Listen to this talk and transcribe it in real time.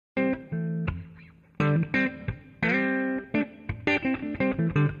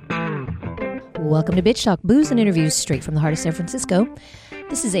Welcome to Bitch Talk, booze and interviews straight from the heart of San Francisco.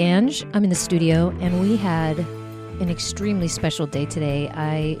 This is Ange. I'm in the studio, and we had an extremely special day today.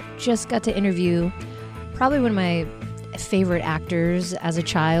 I just got to interview probably one of my favorite actors as a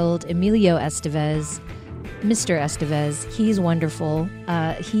child, Emilio Estevez, Mr. Estevez. He's wonderful.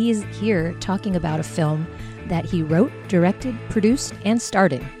 He is here talking about a film that he wrote, directed, produced, and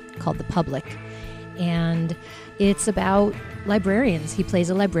starred in called The Public. And it's about librarians. He plays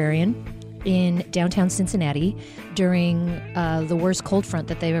a librarian in downtown Cincinnati during the worst cold front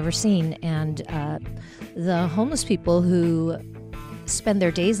that they've ever seen. And the homeless people who spend their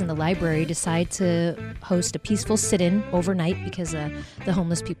days in the library decide to host a peaceful sit-in overnight because the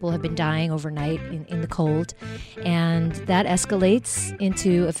homeless people have been dying overnight in the cold. And that escalates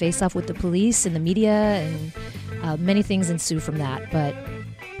into a face-off with the police and the media, and many things ensue from that. But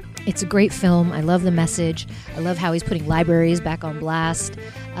it's a great film. I love the message. I love how he's putting libraries back on blast,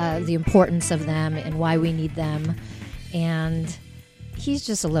 the importance of them and why we need them. And he's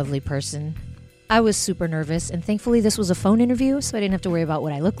just a lovely person. I was super nervous, and thankfully this was a phone interview, so I didn't have to worry about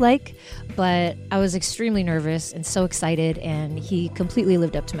what I look like. But I was extremely nervous and so excited, and he completely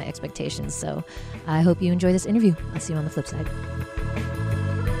lived up to my expectations. So I hope you enjoy this interview. I'll see you on the flip side.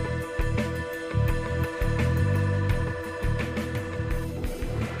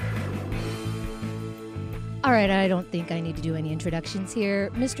 All right, I don't think I need to do any introductions here.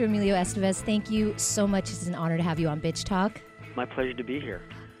 Mr. Emilio Estevez, thank you so much. It's an honor to have you on Bitch Talk. My pleasure to be here.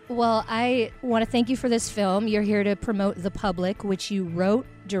 Well, I want to thank you for this film. You're here to promote The Public, which you wrote,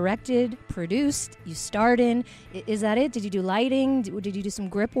 directed, produced, you starred in. Is that it? Did you do lighting? Did you do some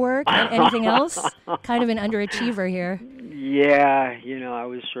grip work? Anything else? Kind of an underachiever here. Yeah, I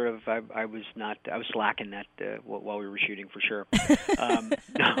was I was slacking that while we were shooting for sure.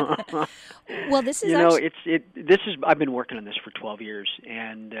 Well, this is I've been working on this for 12 years,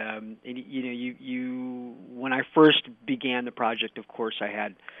 and when I first began the project, of course, I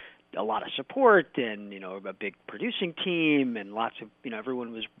had a lot of support and a big producing team and lots of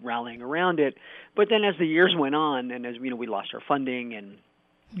everyone was rallying around it. But then as the years went on, and as we lost our funding, and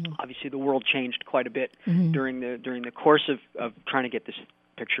obviously the world changed quite a bit during the course of trying to get this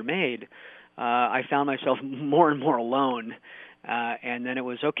picture made. I found myself more and more alone, and then it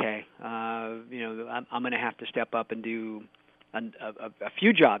was okay. I'm going to have to step up and do a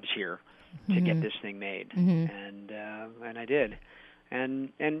few jobs here to get this thing made, and I did.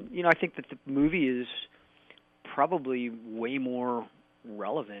 And I think that the movie is probably way more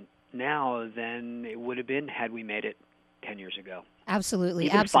relevant now than it would have been had we made it 10 years ago. Absolutely.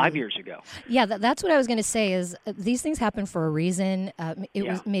 Even absolutely. 5 years ago. Yeah, that's what I was going to say is these things happen for a reason.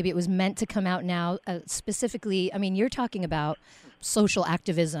 Maybe it was meant to come out now. Specifically, I mean, you're talking about social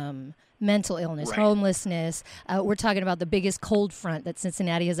activism, mental illness, homelessness. We're talking about the biggest cold front that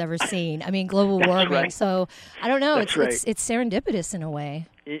Cincinnati has ever seen. I mean, global warming. Right. So I don't know. It's it's serendipitous in a way.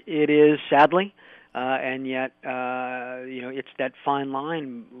 It is, sadly. And yet, it's that fine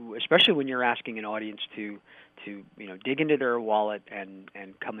line, especially when you're asking an audience to dig into their wallet and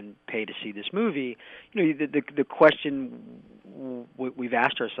come and pay to see this movie. The question we've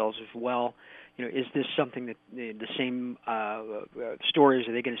asked ourselves is, well, is this something that the same stories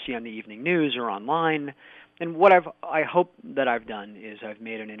are they going to see on the evening news or online? And what I hope that I've done is I've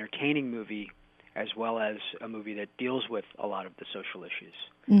made an entertaining movie as well as a movie that deals with a lot of the social issues.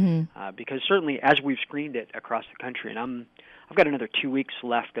 Because certainly as we've screened it across the country, and I've got another 2 weeks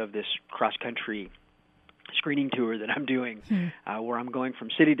left of this cross-country screening tour that I'm doing, where I'm going from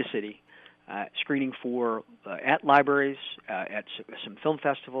city to city, screening for at libraries, at some film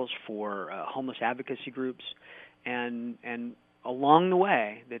festivals, for homeless advocacy groups, and along the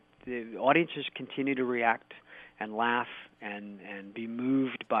way, that the audiences continue to react and laugh and be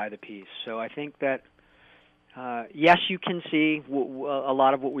moved by the piece. So I think that yes, you can see a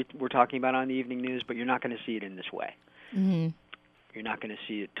lot of what we're talking about on the evening news, but you're not going to see it in this way. You're not going to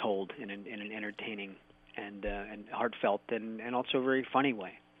see it told in an entertaining and heartfelt and also very funny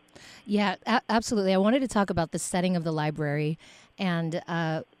way. Yeah, absolutely. I wanted to talk about the setting of the library, and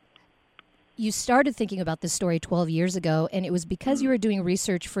you started thinking about this story 12 years ago, and it was because you were doing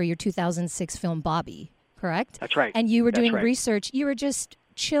research for your 2006 film Bobby, correct? That's right. And you were doing research. You were just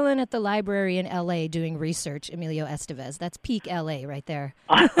chilling at the library in L.A. doing research, Emilio Estevez. That's peak L.A. right there.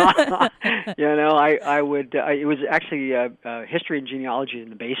 I would. It was actually history and genealogy in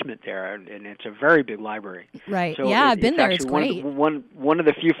the basement there, and it's a very big library. Right. So I've been there. It's great. One of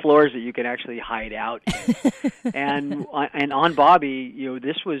the few floors that you can actually hide out in. and on Bobby,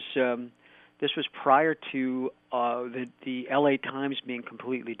 this was prior to the LA Times being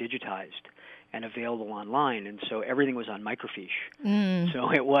completely digitized and available online, and so everything was on microfiche.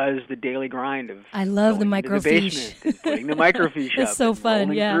 So it was the daily grind of I love the going into the microfiche. basement and putting the microfiche It's up so and fun,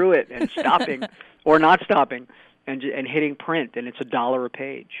 rolling yeah. through it and stopping or not stopping and hitting print, and it's $1 a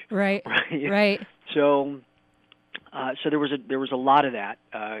page. Right. Right. So there was a lot of that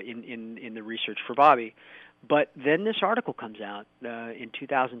in the research for Bobby, but then this article comes out in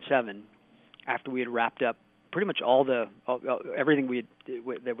 2007 after we had wrapped up pretty much everything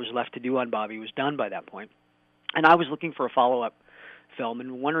that was left to do on Bobby was done by that point, and I was looking for a follow-up film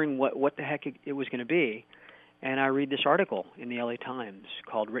and wondering what the heck it was going to be, and I read this article in the LA Times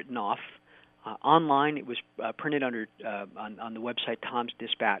called "Written Off." Online, it was printed under on the website Tom's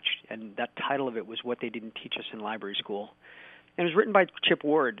Dispatch, and that title of it was "What They Didn't Teach Us in Library School." And it was written by Chip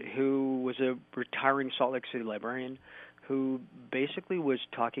Ward, who was a retiring Salt Lake City librarian, who basically was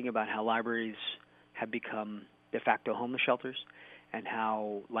talking about how libraries have become de facto homeless shelters, and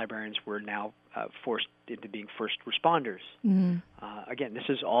how librarians were now forced into being first responders. Mm-hmm. Again, this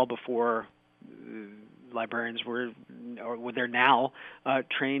is all before librarians they're now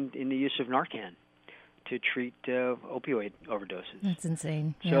trained in the use of Narcan to treat opioid overdoses. That's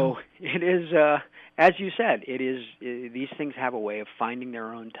insane. Yeah. So it is, as you said, these things have a way of finding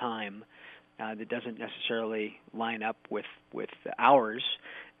their own time that doesn't necessarily line up with ours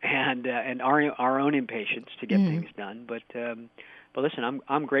and our own impatience to get things done. But listen,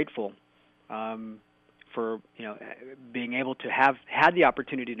 I'm grateful for being able to have had the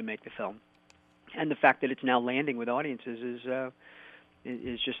opportunity to make the film, and the fact that it's now landing with audiences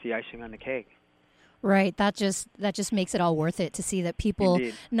is just the icing on the cake. Right. That just makes it all worth it to see that people,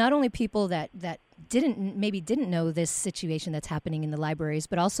 Indeed. Not only people that didn't know this situation that's happening in the libraries,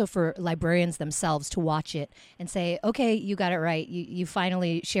 but also for librarians themselves to watch it and say, okay, you got it right. You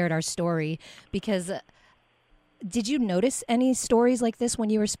finally shared our story. Because did you notice any stories like this when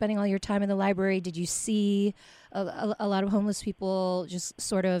you were spending all your time in the library? Did you see a lot of homeless people just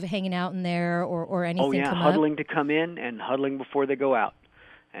sort of hanging out in there or anything come up? Huddling to come in and huddling before they go out,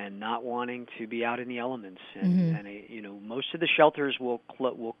 and not wanting to be out in the elements. And most of the shelters will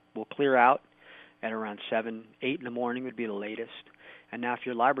clear out at around 7, 8 in the morning would be the latest. And now if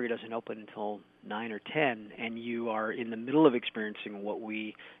your library doesn't open until 9 or 10, and you are in the middle of experiencing what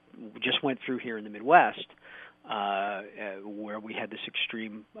we just went through here in the Midwest, where we had this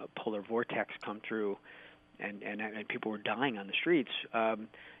extreme polar vortex come through, and people were dying on the streets,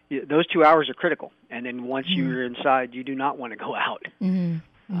 those 2 hours are critical. And then once you're inside, you do not want to go out.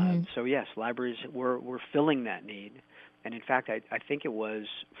 So yes, libraries were filling that need. And in fact, I think it was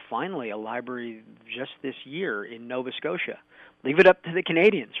finally a library just this year in Nova Scotia. Leave it up to the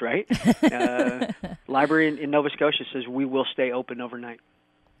Canadians, right? Library in Nova Scotia says we will stay open overnight.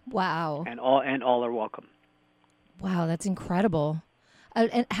 Wow. And all are welcome. Wow, that's incredible.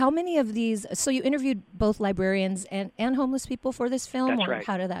 And how many of these? So you interviewed both librarians and homeless people for this film. That's or right.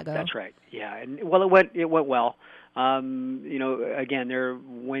 How did that go? That's right. Yeah, and it went well. Again,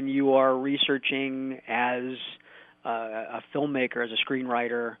 when you are researching as a filmmaker, as a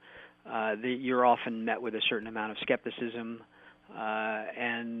screenwriter, you're often met with a certain amount of skepticism,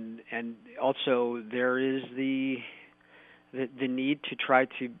 and also there is the need to try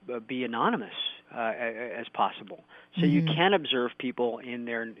to be anonymous as possible, so you can observe people in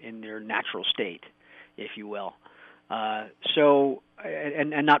their natural state, if you will. So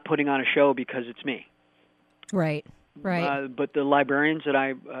not putting on a show because it's me. Right. But the librarians that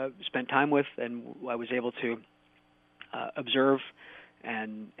I spent time with and I was able to observe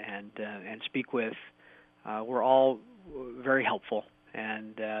and speak with were all very helpful,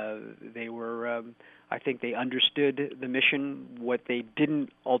 and they were. I think they understood the mission. What they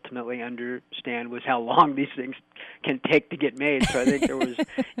didn't ultimately understand was how long these things can take to get made. So I think there was,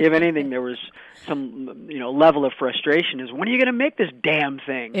 if anything, there was some level of frustration. Is when are you going to make this damn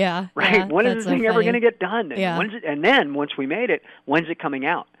thing? Yeah. Right. Yeah, when is this thing ever going to get done? And and then once we made it, when's it coming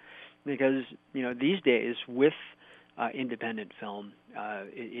out? Because these days with independent film,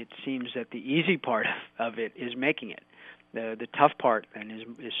 it seems that the easy part of it is making it. The tough part then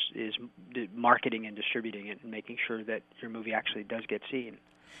is marketing and distributing it and making sure that your movie actually does get seen.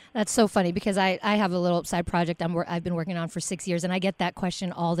 That's so funny because I have a little side project I've been working on for 6 years, and I get that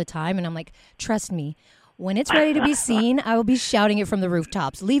question all the time, and I'm like, trust me, when it's ready to be seen, I will be shouting it from the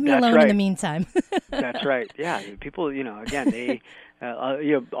rooftops. Leave me alone in the meantime. That's right. Yeah, people, again, they.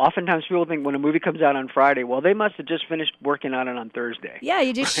 Oftentimes people think when a movie comes out on Friday, well, they must have just finished working on it on Thursday. Yeah,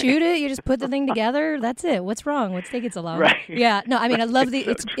 you just shoot it, you just put the thing together. That's it. What's wrong? What's taking so long? Right. Yeah. No, I mean, I love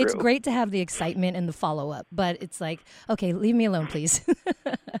it's true. great to have the excitement and the follow up, but it's like, okay, leave me alone, please.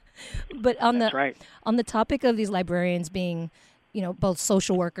 But on That's right. on the topic of these librarians being, both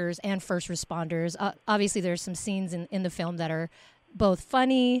social workers and first responders, obviously there's some scenes in the film that are both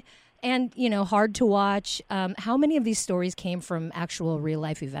funny and, hard to watch. How many of these stories came from actual real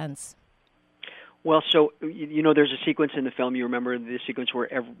life events? Well, so there's a sequence in the film. You remember the sequence where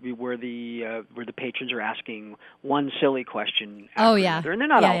the patrons are asking one silly question after another, and they're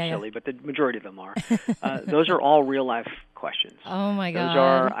not all silly, but the majority of them are. Those are all real life questions. Oh my God!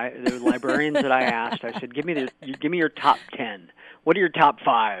 Those are the librarians that I asked. I said, give me your top 10. What are your top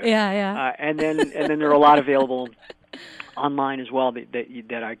 5? Yeah. And then there are a lot available online as well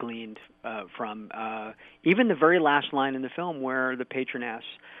that I gleaned from. Even the very last line in the film where the patron asks,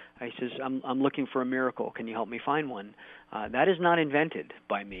 he says, I'm looking for a miracle. Can you help me find one? That is not invented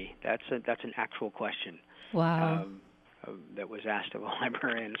by me. That's an actual question. Wow. That was asked of a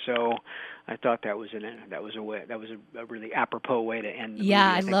librarian. So I thought that was a really apropos way to end the movie.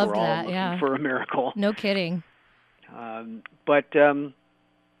 I loved we're all that. looking for a miracle. No kidding. But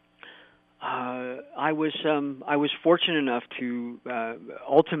I was fortunate enough to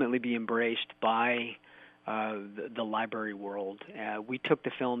ultimately be embraced by the library world. We took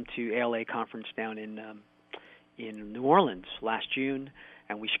the film to ALA conference down in New Orleans last June,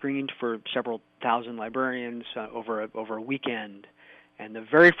 and we screened for several thousand librarians over a weekend. And the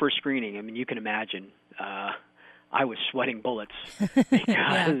very first screening, I mean, you can imagine, I was sweating bullets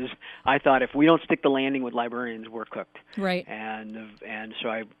because I thought if we don't stick the landing with librarians, we're cooked. Right. And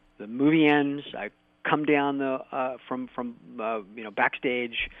so the movie ends. I come down from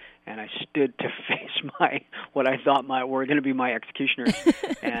backstage, and I stood to face what I thought were going to be my executioners,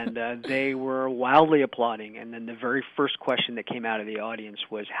 and they were wildly applauding. And then the very first question that came out of the audience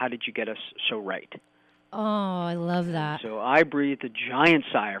was, "How did you get us so right?" Oh, I love that. So I breathed a giant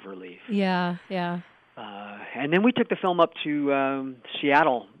sigh of relief. Yeah. And then we took the film up to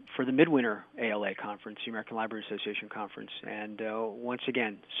Seattle for the midwinter ALA conference, the American Library Association conference, and once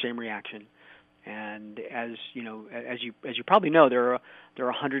again, same reaction. And as you probably know, there are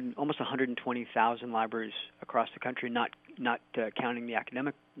almost 120,000 libraries across the country, not counting the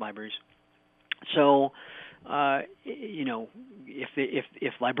academic libraries. So,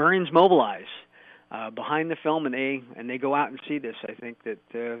 if librarians mobilize behind the film and they go out and see this, I think that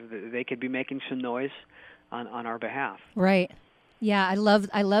they could be making some noise on our behalf. Right. Yeah, I love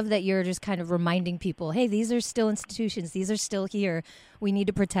that you're just kind of reminding people, hey, these are still institutions. These are still here. We need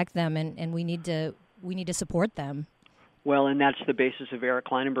to protect them, and we need to support them. Well, and that's the basis of Eric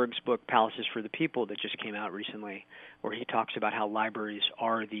Kleinenberg's book, Palaces for the People, that just came out recently, where he talks about how libraries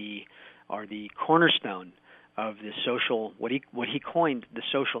are the cornerstone of the social, what he coined the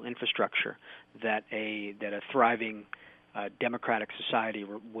social infrastructure that a thriving democratic society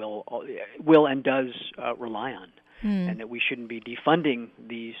will and does rely on. And that we shouldn't be defunding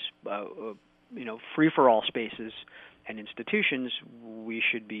these, free-for-all spaces and institutions. We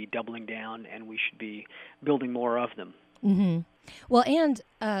should be doubling down, and we should be building more of them. Mm-hmm. Well, and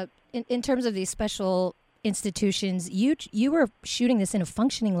in terms of these special institutions, you were shooting this in a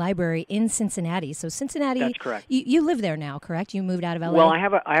functioning library in Cincinnati. So Cincinnati, that's correct. You live there now, correct? You moved out of LA. Well, I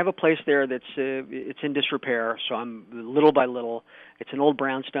have a place there that's it's in disrepair. So I'm little by little. It's an old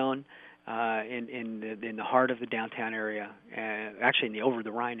brownstone. In the heart of the downtown area, actually in the over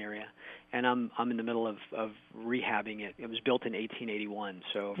the Rhine area, and I'm in the middle of rehabbing it. It was built in 1881,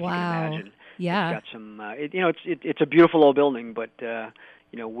 so if you can imagine, it's got some. It's a beautiful old building, but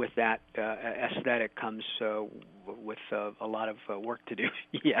with that aesthetic comes with a lot of work to do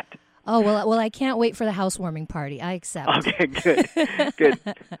yet. Oh well, I can't wait for the housewarming party. I accept. Okay, good.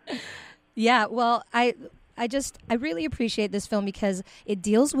 Yeah, well, I really appreciate this film because it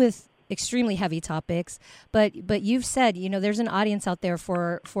deals with extremely heavy topics, but you've said, there's an audience out there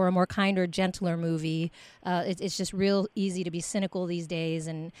for a more kinder, gentler movie. It's just real easy to be cynical these days,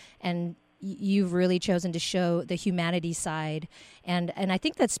 and you've really chosen to show the humanity side, and I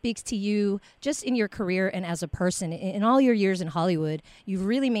think that speaks to you just in your career and as a person. In all your years in Hollywood, you've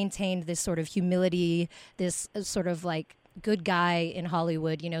really maintained this sort of humility, this sort of like good guy in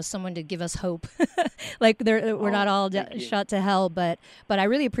Hollywood, someone to give us hope. Like we're not all shot to hell, but I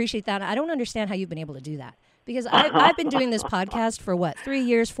really appreciate that. I don't understand how you've been able to do that, because I've been doing this podcast for 3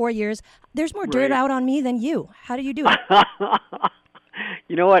 years, 4 years. There's more dirt out on me than you. How do you do it?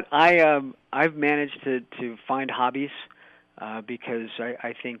 You know what? I've managed to find hobbies because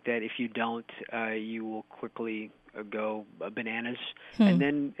I think that if you don't, you will quickly go bananas, and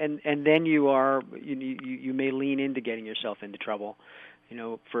then you may lean into getting yourself into trouble.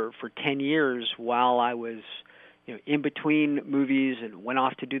 For 10 years while I was in between movies and went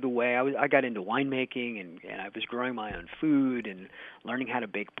off to do the way. I got into winemaking and I was growing my own food and learning how to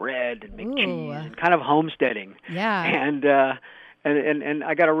bake bread and make cheese and kind of homesteading. Yeah. And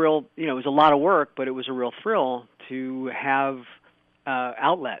I got a real, it was a lot of work, but it was a real thrill to have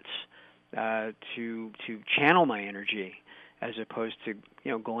outlets to channel my energy, as opposed to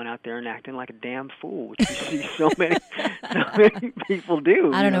going out there and acting like a damn fool, which you see so many people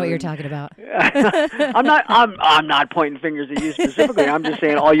do. I don't know what you're talking about. I'm not pointing fingers at you specifically. I'm just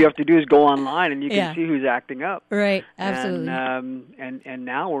saying all you have to do is go online and you can see who's acting up. Right. Absolutely. And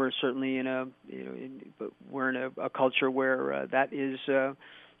now we're certainly in a culture where that is.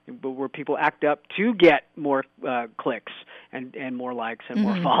 Where people act up to get more clicks and more likes and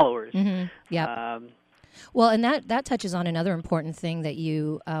more followers. Mm-hmm. Yeah. Well, and that touches on another important thing that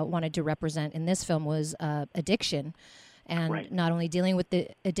you wanted to represent in this film was addiction, and not only dealing with the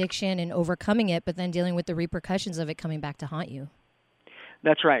addiction and overcoming it, but then dealing with the repercussions of it coming back to haunt you.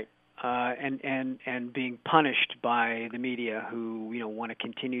 That's right. And being punished by the media who want to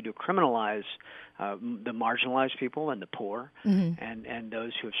continue to criminalize the marginalized people and the poor and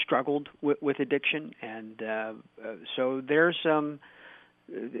those who have struggled with addiction, and so there's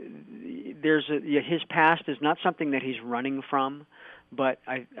his past is not something that he's running from, but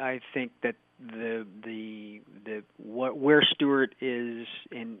I think that where Stewart is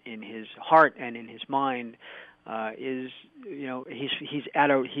in his heart and in his mind is he's at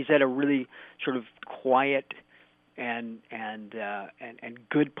a really sort of quiet and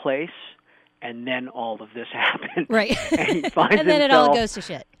good place, and then all of this happened. Right. And he finds and then himself, it all goes to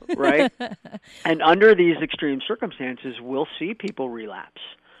shit. Right. And under these extreme circumstances, we'll see people relapse.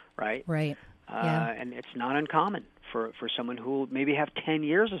 Right. Right. Yeah. And it's not uncommon for someone who will maybe have 10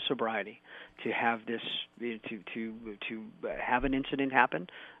 years of sobriety to have this to have an incident happen,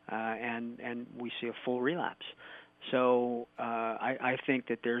 and we see a full relapse. So I think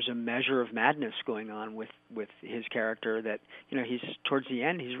that there's a measure of madness going on with his character that he's towards the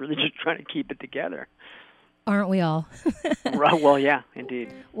end he's really just trying to keep it together. Aren't we all? Well, yeah,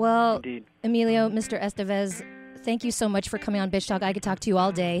 indeed. Well, indeed. Emilio, Mr. Estevez, thank you so much for coming on Bitch Talk. I could talk to you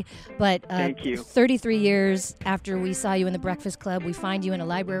all day, but thank you. 33 years after we saw you in the Breakfast Club, we find you in a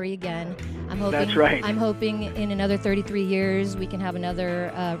library again. That's right. I'm hoping in another 33 years we can have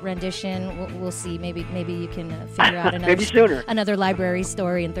another rendition. We'll see. Maybe you can figure out maybe sooner. Another library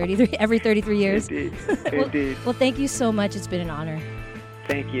story in every 33 years. Indeed. well, Indeed. Well, thank you so much. It's been an honor.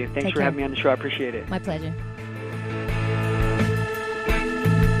 Thank you. Thanks Take for care. having me on the show. I appreciate it. My pleasure.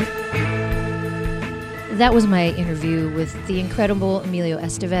 That was my interview with the incredible Emilio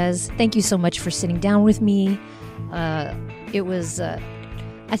Estevez. Thank you so much for sitting down with me. It was,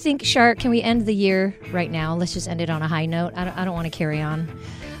 I think, Shar, can we end the year right now? Let's just end it on a high note. I don't want to carry on.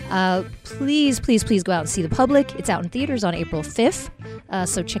 Please go out and see The Public. It's out in theaters on April 5th,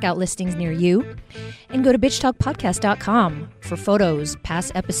 so check out listings near you. And go to bitchtalkpodcast.com for photos,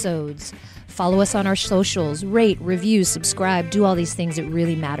 past episodes. Follow us on our socials. Rate, review, subscribe. Do all these things. It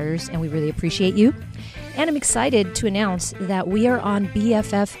really matters, and we really appreciate you. And I'm excited to announce that we are on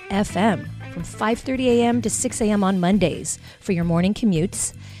BFF FM from 5:30 a.m. to 6 a.m. on Mondays for your morning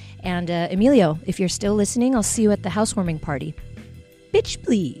commutes. And Emilio, if you're still listening, I'll see you at the housewarming party. Bitch,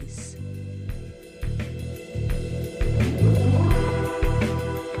 please.